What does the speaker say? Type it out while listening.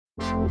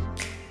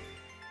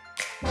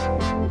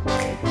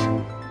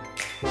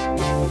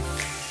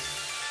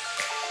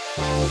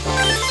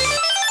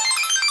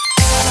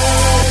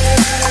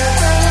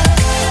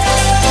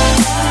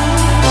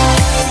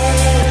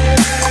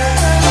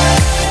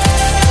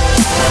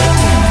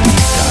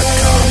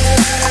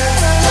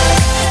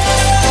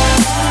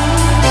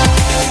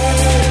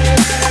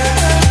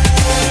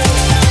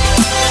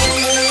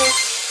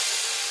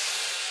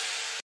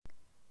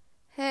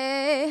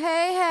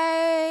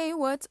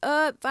What's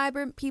up,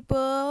 vibrant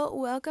people?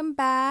 Welcome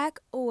back,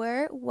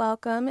 or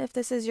welcome if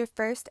this is your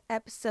first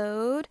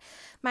episode.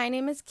 My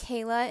name is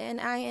Kayla,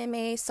 and I am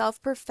a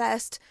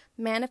self-professed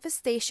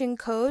manifestation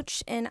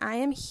coach, and I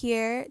am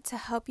here to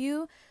help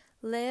you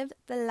live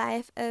the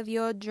life of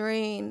your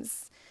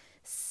dreams.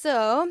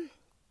 So,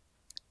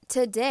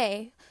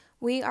 today,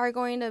 we are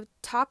going to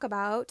talk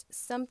about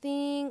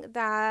something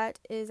that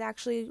is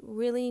actually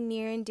really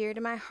near and dear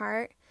to my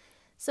heart,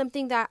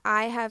 something that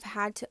I have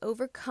had to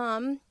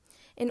overcome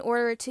in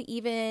order to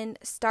even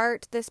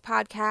start this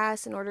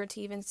podcast, in order to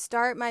even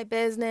start my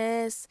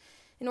business,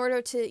 in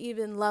order to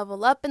even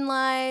level up in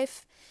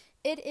life.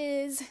 It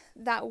is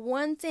that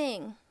one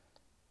thing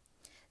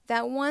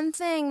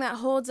that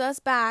holds us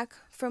back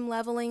from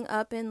leveling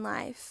up in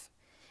life.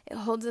 It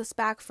holds us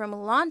back from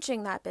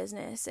launching that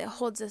business. It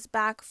holds us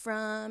back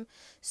from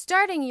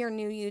starting your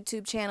new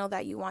YouTube channel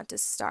that you want to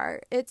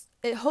start. It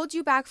holds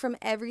you back from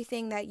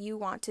everything that you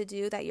want to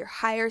do, that your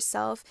higher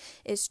self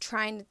is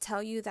trying to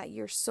tell you that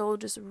your soul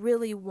just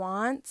really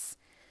wants.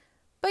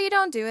 But you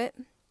don't do it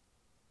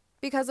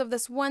because of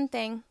this one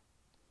thing.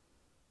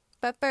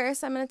 But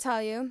first, I'm going to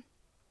tell you,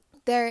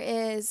 there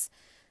is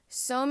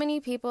so many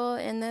people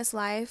in this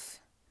life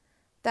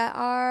that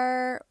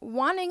are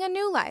wanting a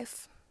new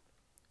life.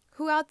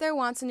 Who out there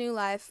wants a new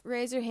life?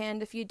 Raise your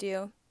hand if you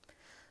do.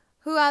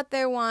 Who out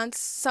there wants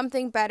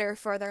something better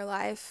for their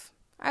life?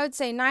 I would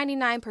say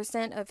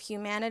 99% of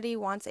humanity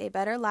wants a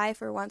better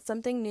life, or wants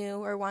something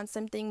new, or wants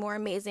something more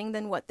amazing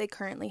than what they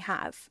currently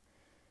have.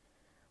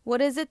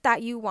 What is it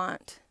that you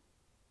want?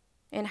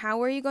 And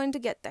how are you going to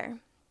get there?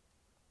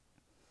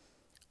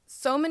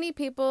 So many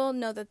people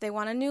know that they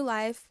want a new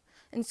life,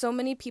 and so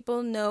many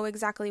people know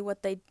exactly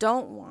what they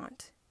don't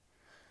want.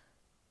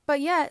 But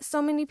yet,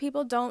 so many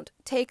people don't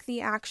take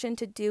the action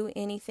to do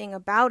anything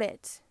about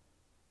it.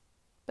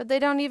 But they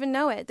don't even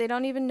know it. They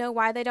don't even know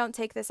why they don't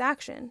take this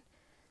action.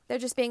 They're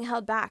just being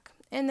held back.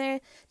 And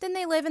then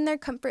they live in their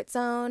comfort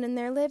zone, and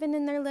they're living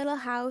in their little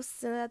house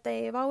that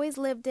they've always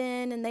lived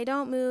in, and they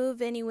don't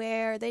move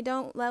anywhere, or they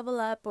don't level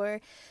up, or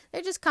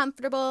they're just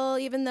comfortable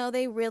even though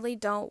they really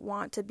don't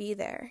want to be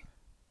there.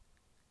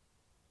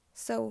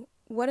 So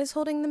what is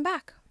holding them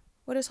back?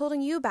 What is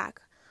holding you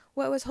back?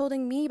 What was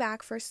holding me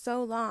back for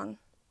so long?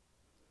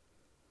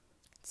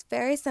 It's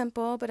very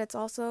simple, but it's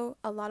also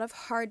a lot of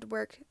hard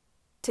work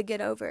to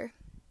get over.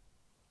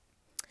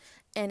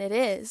 And it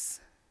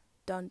is,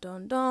 dun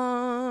dun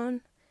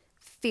dun,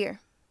 fear.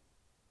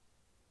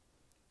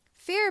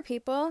 Fear,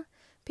 people.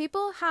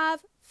 People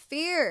have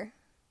fear,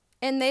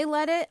 and they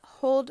let it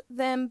hold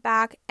them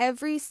back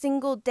every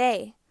single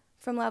day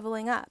from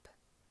leveling up.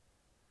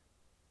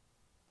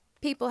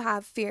 People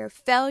have fear of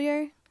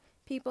failure.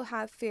 People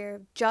have fear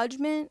of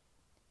judgment.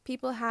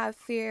 People have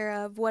fear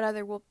of what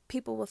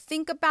people will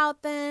think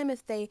about them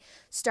if they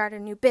start a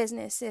new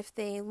business, if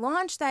they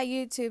launch that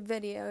YouTube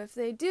video, if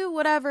they do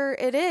whatever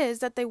it is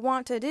that they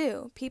want to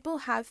do. People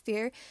have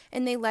fear,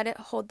 and they let it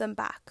hold them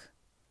back.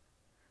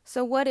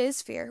 So what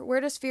is fear?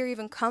 Where does fear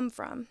even come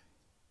from?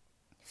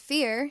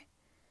 Fear,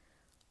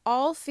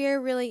 all fear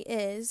really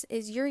is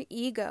your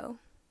ego.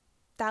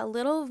 That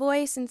little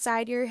voice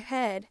inside your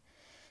head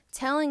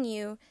telling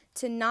you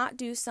to not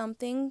do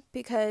something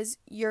because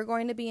you're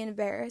going to be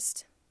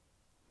embarrassed.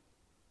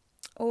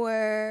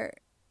 Or,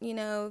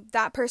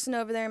 that person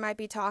over there might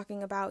be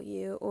talking about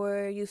you,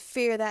 or you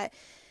fear that,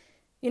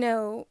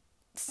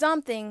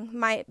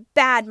 something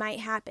bad might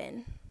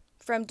happen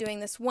from doing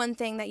this one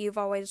thing that you've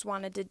always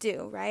wanted to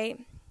do, right?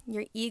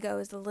 Your ego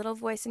is the little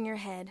voice in your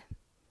head.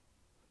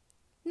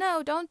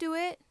 No, don't do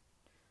it.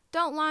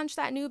 Don't launch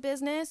that new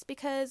business,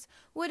 because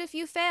what if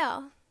you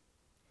fail?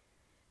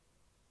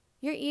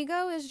 Your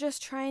ego is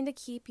just trying to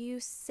keep you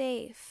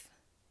safe.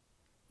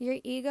 Your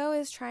ego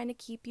is trying to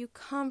keep you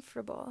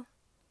comfortable.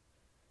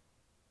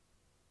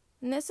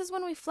 And this is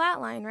when we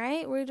flatline,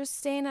 right? We're just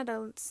staying at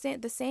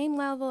the same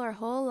level our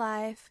whole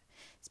life.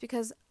 It's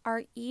because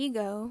our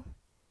ego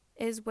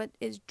is what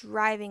is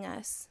driving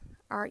us.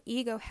 Our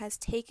ego has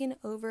taken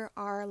over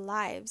our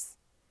lives.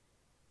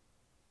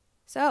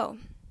 So,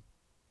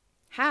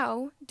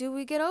 how do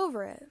we get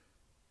over it?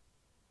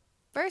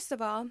 First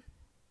of all,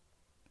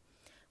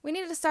 we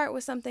need to start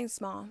with something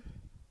small.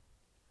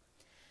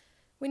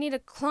 We need to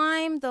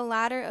climb the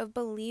ladder of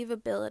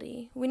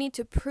believability. We need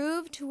to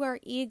prove to our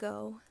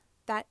ego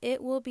that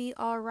it will be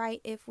all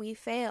right if we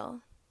fail.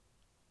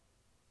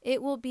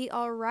 It will be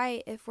all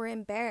right if we're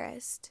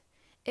embarrassed.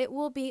 It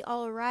will be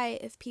all right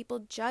if people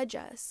judge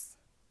us.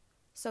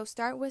 So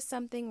start with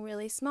something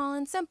really small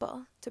and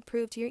simple to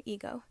prove to your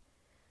ego.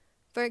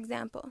 For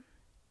example,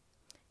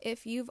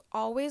 If you've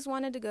always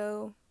wanted to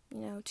go,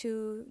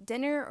 to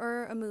dinner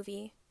or a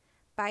movie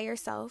by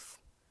yourself,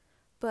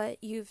 but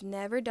you've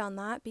never done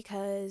that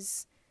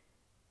because,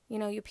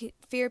 you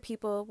fear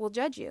people will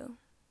judge you.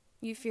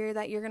 You fear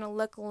that you're going to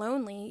look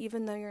lonely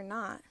even though you're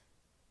not.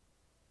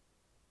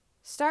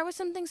 Start with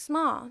something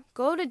small.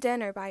 Go to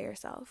dinner by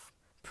yourself.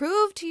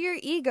 Prove to your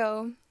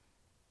ego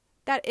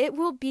that it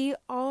will be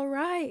all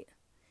right.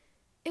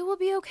 It will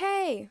be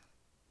okay.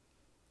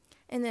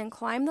 And then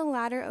climb the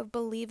ladder of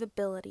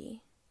believability.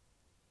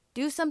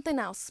 Do something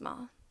else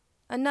small.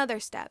 Another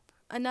step.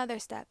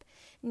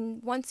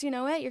 And once you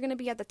know it, you're going to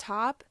be at the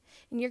top,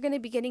 and you're going to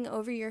be getting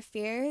over your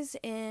fears,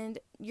 and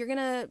you're going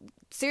to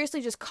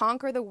seriously just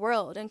conquer the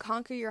world and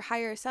conquer your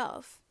higher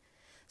self.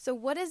 So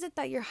what is it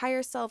that your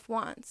higher self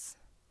wants?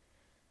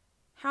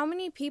 How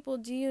many people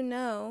do you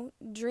know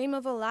dream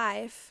of a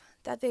life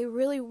that they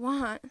really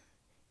want?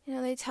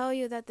 They tell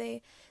you that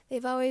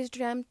they've always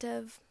dreamt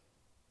of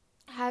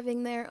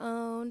having their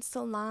own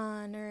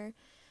salon or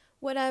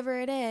whatever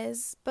it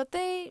is, but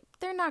they're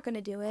not going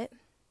to do it.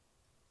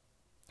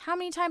 How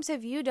many times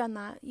have you done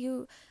that?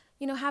 You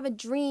have a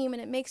dream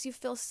and it makes you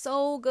feel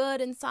so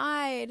good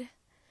inside,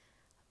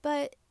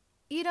 but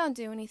you don't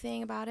do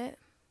anything about it.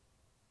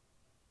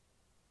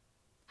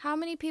 How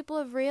many people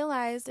have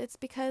realized it's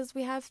because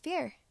we have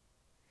fear?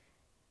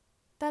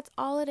 That's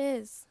all it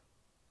is.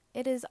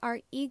 It is our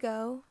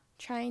ego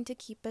trying to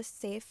keep us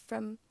safe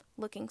from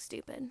looking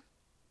stupid,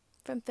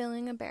 from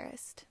feeling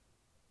embarrassed.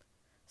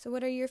 So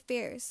what are your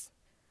fears?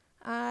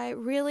 I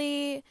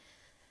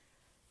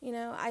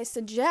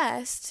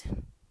suggest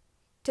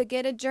to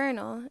get a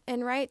journal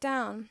and write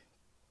down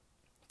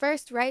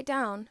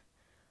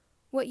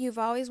what you've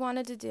always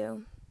wanted to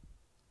do,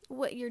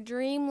 what your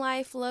dream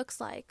life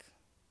looks like.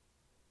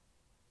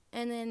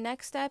 And then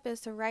next step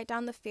is to write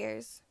down the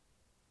fears.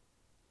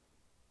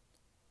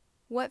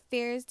 What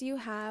fears do you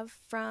have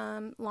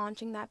from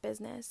launching that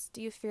business?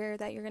 Do you fear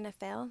that you're going to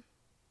fail?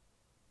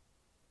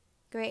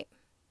 Great.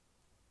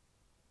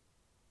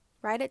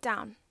 Write it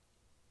down.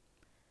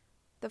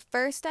 The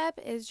first step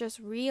is just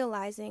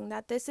realizing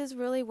that this is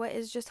really what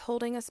is just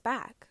holding us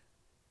back.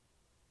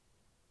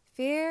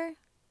 Fear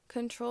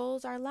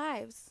controls our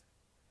lives.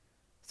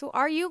 So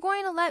are you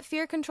going to let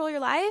fear control your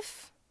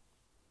life?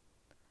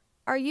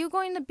 Are you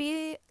going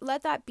to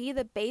let that be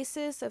the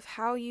basis of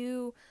how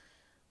you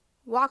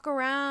walk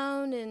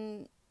around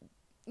and,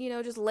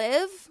 just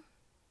live?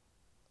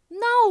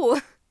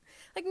 No.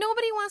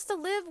 Nobody wants to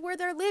live where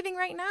they're living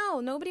right now.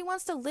 Nobody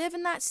wants to live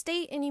in that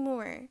state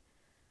anymore.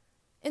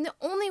 And the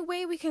only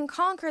way we can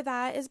conquer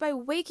that is by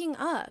waking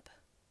up.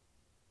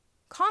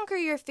 Conquer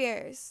your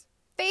fears.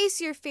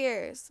 Face your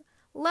fears.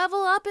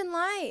 Level up in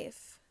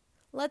life.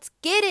 Let's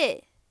get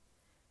it.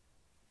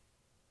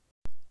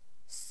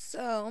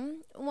 So,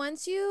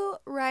 once you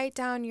write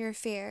down your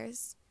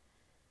fears,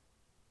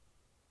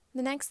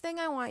 the next thing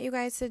I want you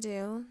guys to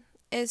do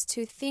is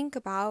to think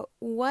about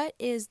what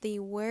is the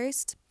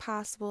worst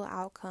possible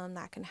outcome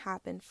that can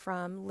happen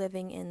from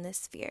living in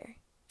this fear,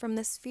 from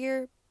this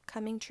fear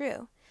coming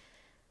true,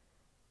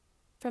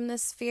 from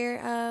this fear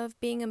of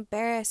being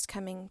embarrassed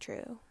coming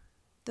true,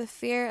 the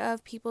fear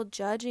of people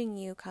judging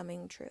you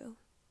coming true.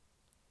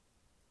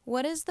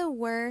 What is the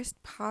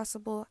worst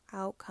possible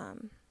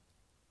outcome?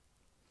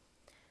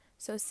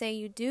 So say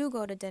you do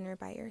go to dinner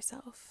by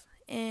yourself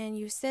and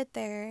you sit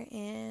there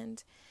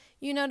and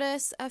you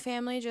notice a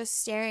family just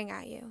staring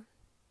at you,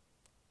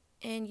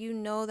 and you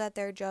know that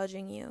they're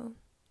judging you,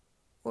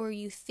 or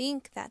you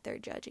think that they're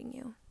judging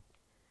you.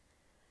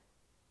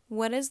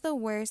 What is the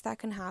worst that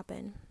can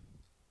happen?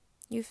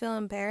 You feel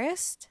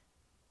embarrassed?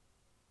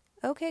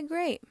 Okay,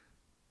 great.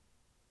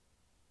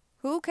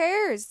 Who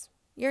cares?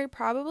 You're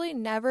probably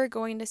never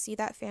going to see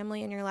that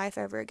family in your life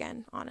ever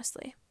again,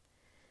 honestly.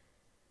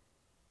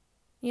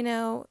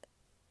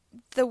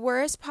 The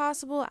worst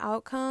possible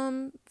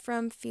outcome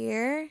from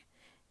fear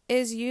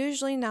is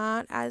usually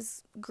not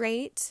as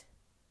great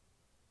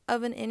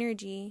of an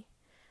energy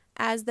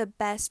as the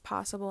best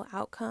possible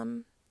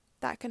outcome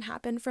that can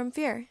happen from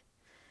fear.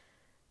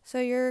 So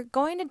you're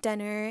going to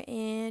dinner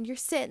and you're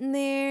sitting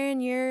there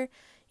and you're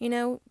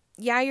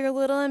a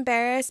little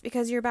embarrassed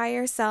because you're by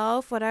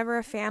yourself, whatever,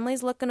 a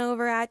family's looking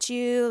over at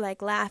you,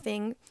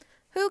 laughing.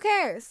 Who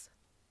cares?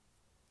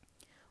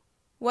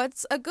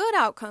 What's a good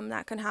outcome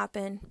that can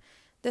happen?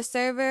 The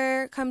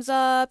server comes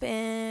up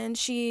and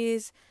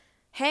she's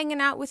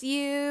hanging out with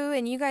you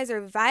and you guys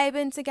are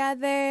vibing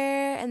together,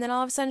 and then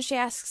all of a sudden she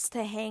asks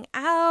to hang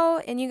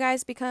out and you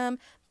guys become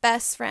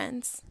best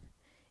friends.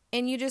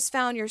 And you just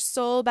found your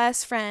soul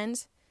best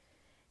friend,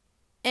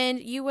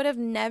 and you would have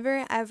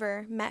never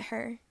ever met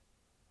her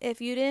if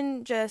you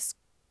didn't just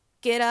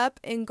get up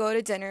and go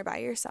to dinner by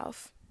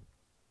yourself.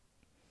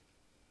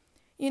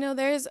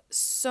 There's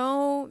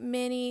so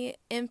many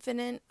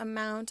infinite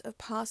amount of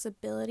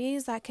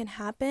possibilities that can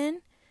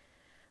happen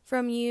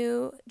from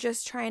you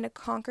just trying to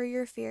conquer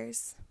your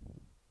fears.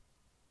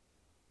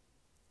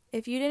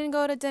 If you didn't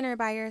go to dinner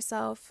by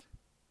yourself,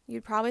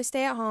 you'd probably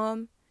stay at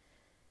home,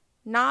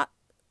 not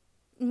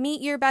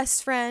meet your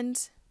best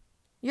friend,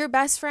 Your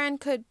best friend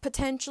could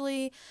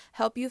potentially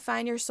help you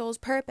find your soul's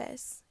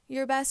purpose.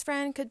 Your best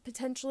friend could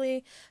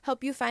potentially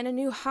help you find a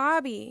new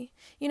hobby.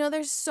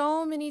 There's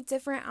so many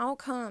different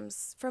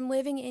outcomes from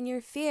living in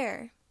your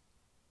fear.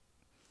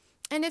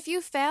 And if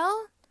you fail,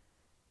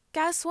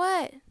 guess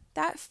what?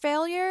 That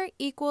failure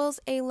equals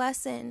a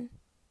lesson.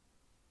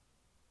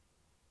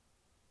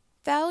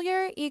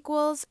 Failure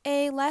equals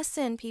a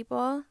lesson,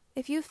 people.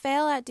 If you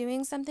fail at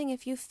doing something,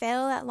 if you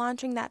fail at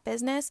launching that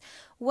business,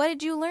 what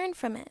did you learn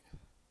from it?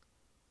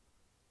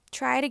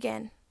 Try it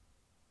again.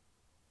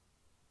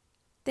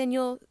 Then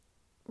you'll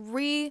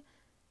redo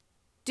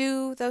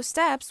those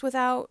steps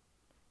without,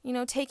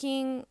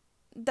 taking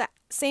the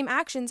same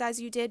actions as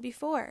you did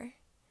before.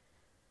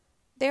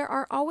 There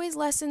are always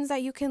lessons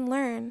that you can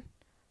learn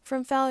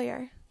from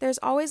failure. There's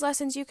always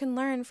lessons you can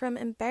learn from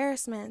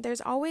embarrassment.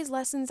 There's always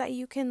lessons that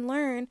you can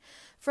learn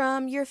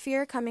from your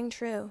fear coming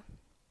true.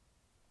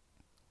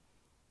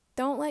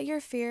 Don't let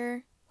your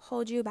fear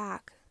hold you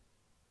back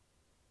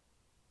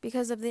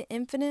because of the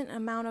infinite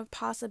amount of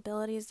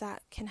possibilities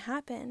that can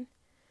happen.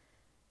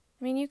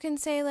 You can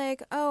say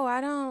oh,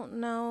 I don't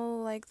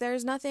know,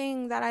 there's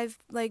nothing that I've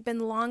been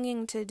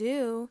longing to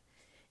do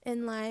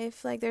in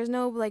life. There's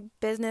no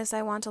business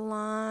I want to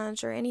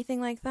launch or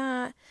anything like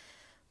that.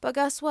 But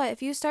guess what?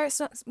 If you start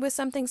with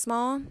something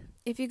small,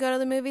 if you go to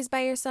the movies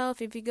by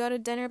yourself, if you go to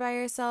dinner by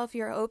yourself,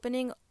 you're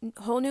opening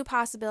whole new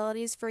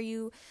possibilities for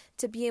you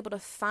to be able to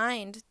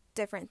find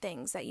different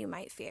things that you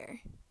might fear.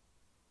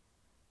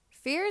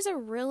 Fear is a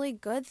really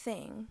good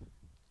thing.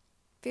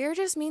 Fear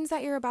just means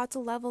that you're about to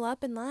level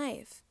up in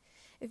life.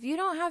 If you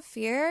don't have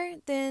fear,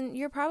 then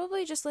you're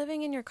probably just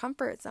living in your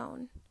comfort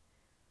zone.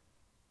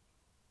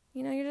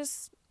 You're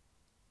just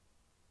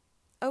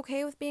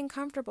okay with being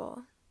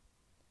comfortable.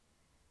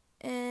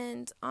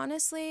 And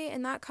honestly,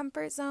 in that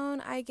comfort zone,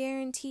 I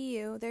guarantee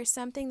you there's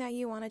something that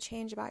you want to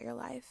change about your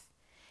life.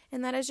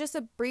 And that is just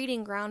a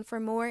breeding ground for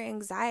more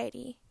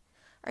anxiety.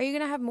 Are you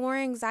going to have more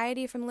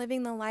anxiety from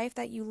living the life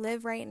that you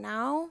live right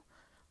now?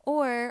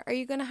 Or are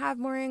you going to have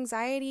more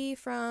anxiety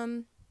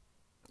from,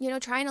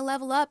 trying to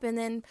level up and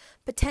then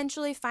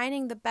potentially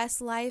finding the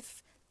best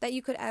life that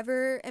you could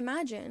ever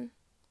imagine?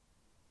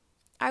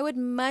 I would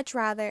much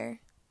rather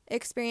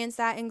experience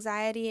that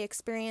anxiety,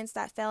 experience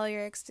that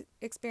failure,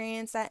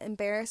 experience that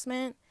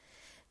embarrassment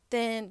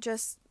than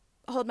just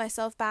hold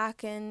myself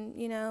back and,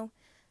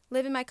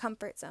 live in my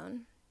comfort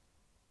zone.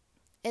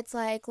 It's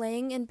like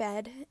laying in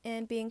bed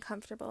and being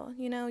comfortable.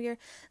 You're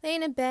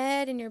laying in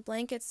bed and your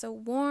blanket's so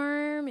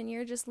warm and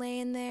you're just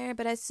laying there.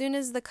 But as soon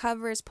as the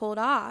cover is pulled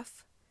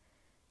off,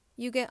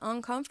 you get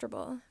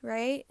uncomfortable,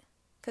 right?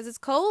 Because it's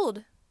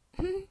cold.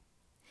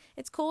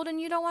 It's cold and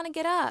you don't want to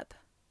get up.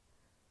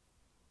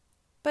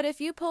 But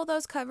if you pull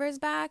those covers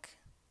back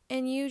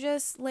and you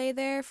just lay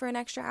there for an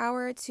extra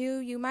hour or two,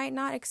 you might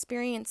not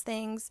experience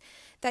things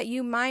that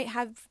you might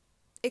have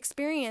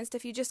experienced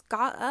if you just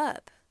got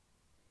up.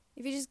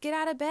 If you just get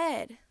out of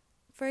bed.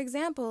 For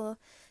example,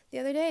 the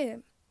other day,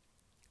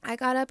 I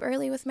got up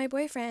early with my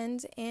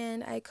boyfriend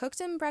and I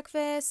cooked him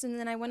breakfast and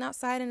then I went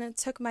outside and I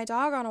took my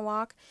dog on a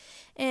walk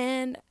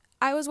and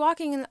I was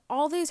walking and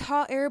all these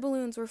hot air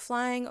balloons were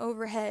flying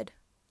overhead.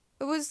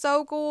 It was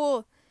so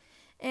cool.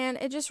 And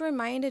it just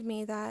reminded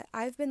me that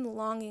I've been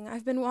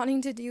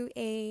wanting to do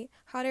a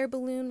hot air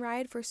balloon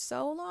ride for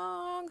so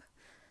long.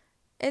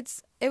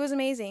 It was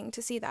amazing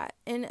to see that.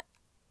 And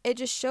it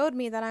just showed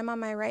me that I'm on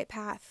my right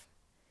path.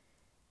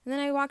 And then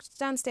I walked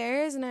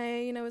downstairs and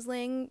I, was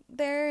laying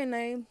there and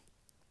I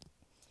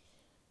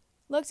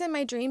looked at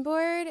my dream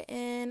board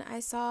and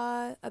I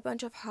saw a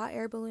bunch of hot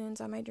air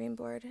balloons on my dream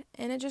board.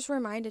 And it just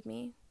reminded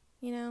me,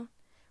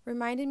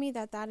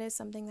 that that is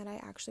something that I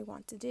actually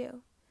want to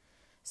do.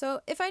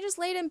 So if I just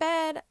laid in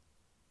bed,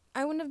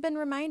 I wouldn't have been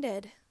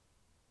reminded.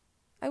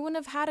 I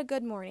wouldn't have had a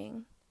good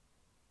morning.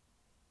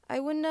 I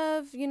wouldn't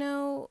have,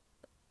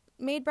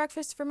 made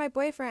breakfast for my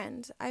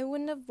boyfriend. I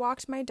wouldn't have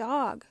walked my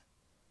dog.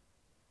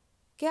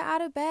 Get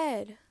out of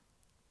bed.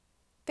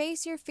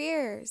 Face your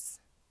fears.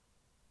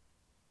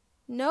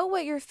 Know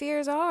what your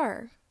fears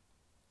are.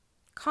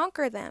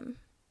 Conquer them.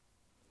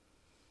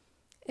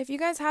 If you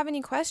guys have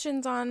any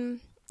questions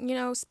on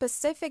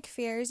specific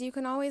fears, you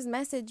can always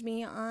message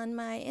me on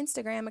my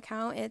Instagram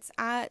account. It's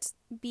at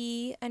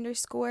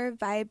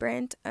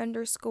 @b_vibrant_.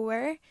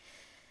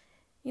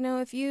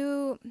 If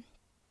you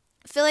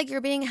feel like you're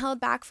being held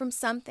back from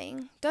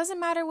something, doesn't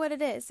matter what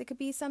it is. It could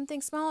be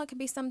something small, it could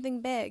be something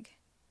big.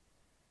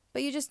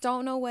 But you just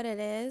don't know what it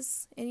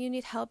is and you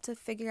need help to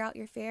figure out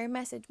your fear,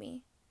 message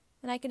me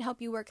and I can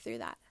help you work through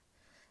that.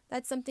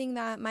 That's something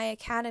that my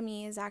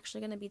academy is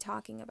actually going to be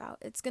talking about.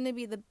 It's going to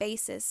be the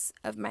basis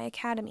of my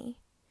academy.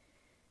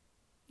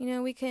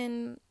 We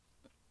can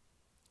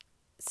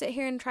sit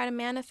here and try to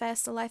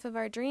manifest the life of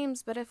our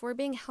dreams, but if we're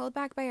being held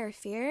back by our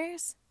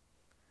fears,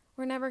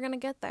 we're never going to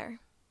get there.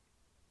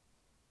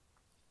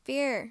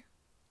 Fear,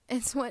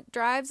 it's what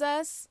drives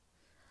us,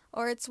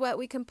 or it's what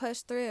we can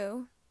push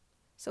through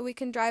so we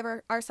can drive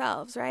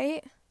ourselves,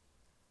 right?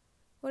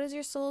 What is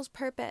your soul's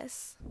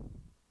purpose?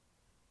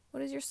 What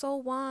does your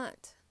soul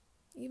want?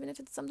 Even if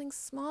it's something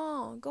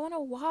small, go on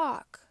a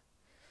walk.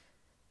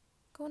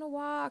 Go on a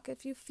walk.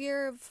 If you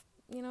fear of,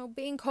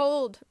 being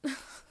cold,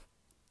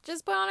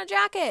 just put on a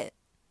jacket.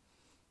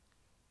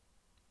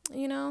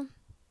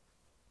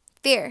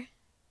 Fear.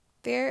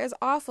 Fear is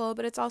awful,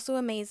 but it's also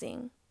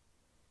amazing.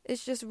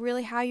 It's just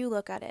really how you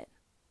look at it.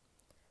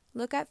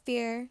 Look at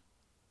fear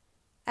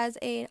as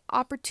an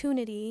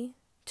opportunity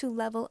to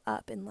level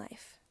up in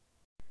life.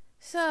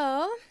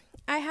 So,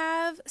 I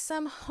have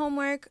some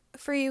homework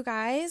for you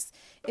guys.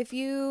 If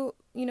you,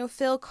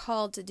 feel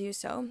called to do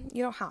so.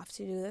 You don't have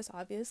to do this,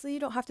 obviously. You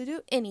don't have to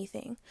do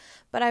anything.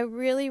 But I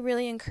really,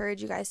 really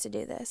encourage you guys to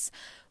do this.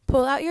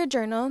 Pull out your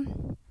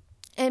journal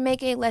and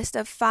make a list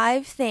of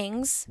 5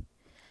 things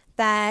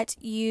that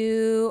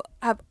you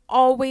have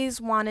always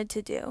wanted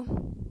to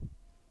do.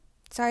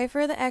 Sorry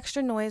for the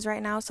extra noise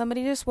right now.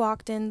 Somebody just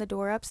walked in the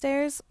door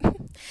upstairs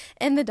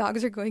and the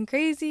dogs are going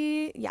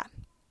crazy. Yeah.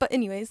 But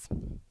anyways.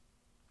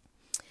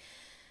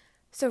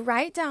 So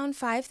write down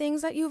 5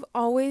 things that you've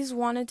always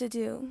wanted to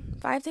do.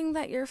 5 things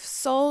that your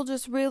soul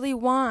just really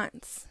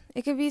wants.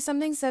 It could be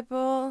something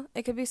simple.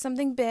 It could be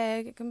something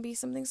big. It can be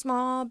something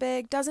small,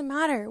 big. Doesn't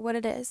matter what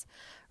it is.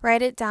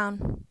 Write it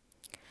down.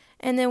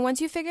 And then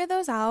once you figure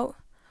those out,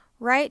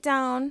 write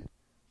down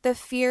the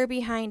fear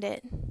behind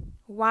it.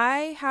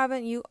 Why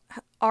haven't you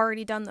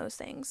already done those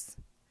things?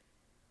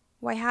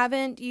 Why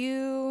haven't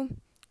you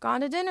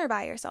gone to dinner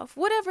by yourself?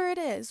 Whatever it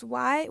is.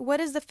 Why? What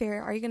is the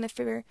fear? Are you going to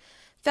fear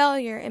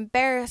failure,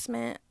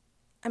 embarrassment?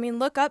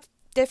 Look up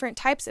different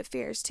types of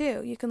fears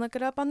too. You can look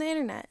it up on the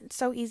internet. It's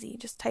so easy.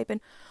 Just type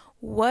in,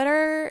 what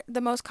are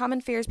the most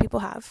common fears people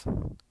have?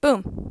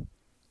 Boom.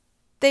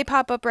 They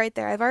pop up right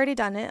there. I've already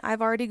done it.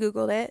 I've already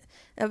Googled it.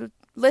 A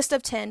list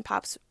of 10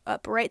 pops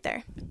up right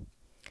there.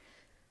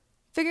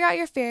 Figure out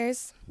your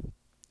fears.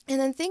 And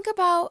then think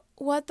about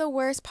what the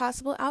worst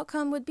possible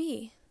outcome would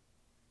be.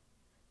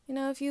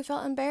 If you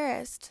felt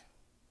embarrassed,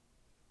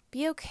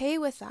 be okay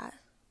with that.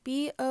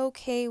 Be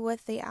okay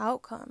with the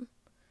outcome.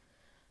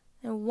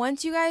 And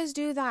once you guys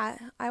do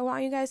that, I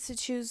want you guys to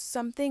choose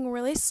something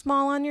really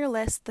small on your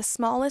list, the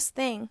smallest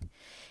thing,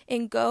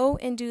 and go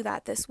and do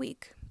that this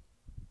week.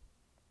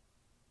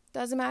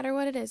 Doesn't matter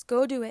what it is.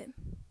 Go do it.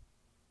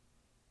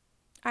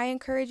 I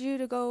encourage you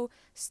to go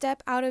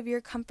step out of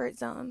your comfort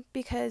zone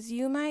because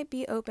you might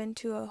be open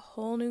to a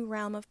whole new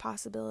realm of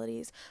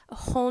possibilities, a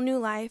whole new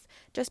life,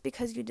 just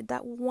because you did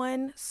that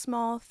one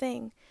small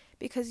thing,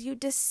 because you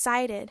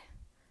decided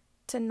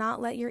to not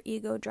let your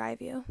ego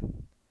drive you.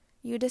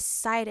 You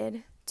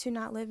decided to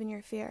not live in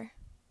your fear.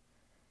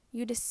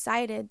 You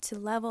decided to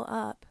level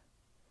up.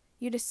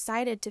 You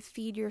decided to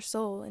feed your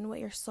soul and what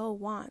your soul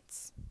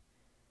wants.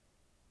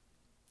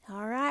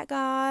 All right,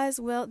 guys.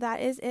 Well,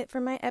 that is it for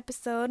my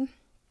episode.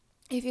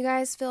 If you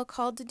guys feel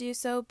called to do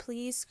so,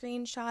 please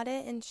screenshot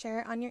it and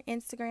share it on your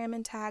Instagram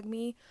and tag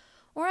me,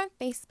 or on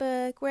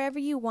Facebook, wherever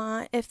you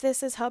want, if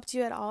this has helped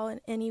you at all in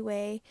any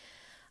way.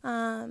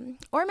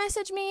 Or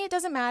message me, it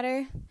doesn't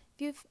matter. If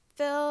you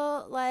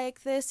feel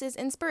like this is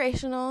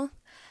inspirational,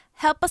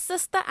 help a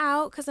sister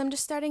out, because I'm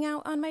just starting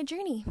out on my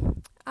journey.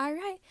 All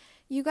right.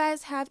 You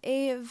guys have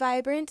a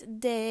vibrant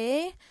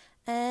day,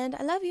 and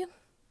I love you.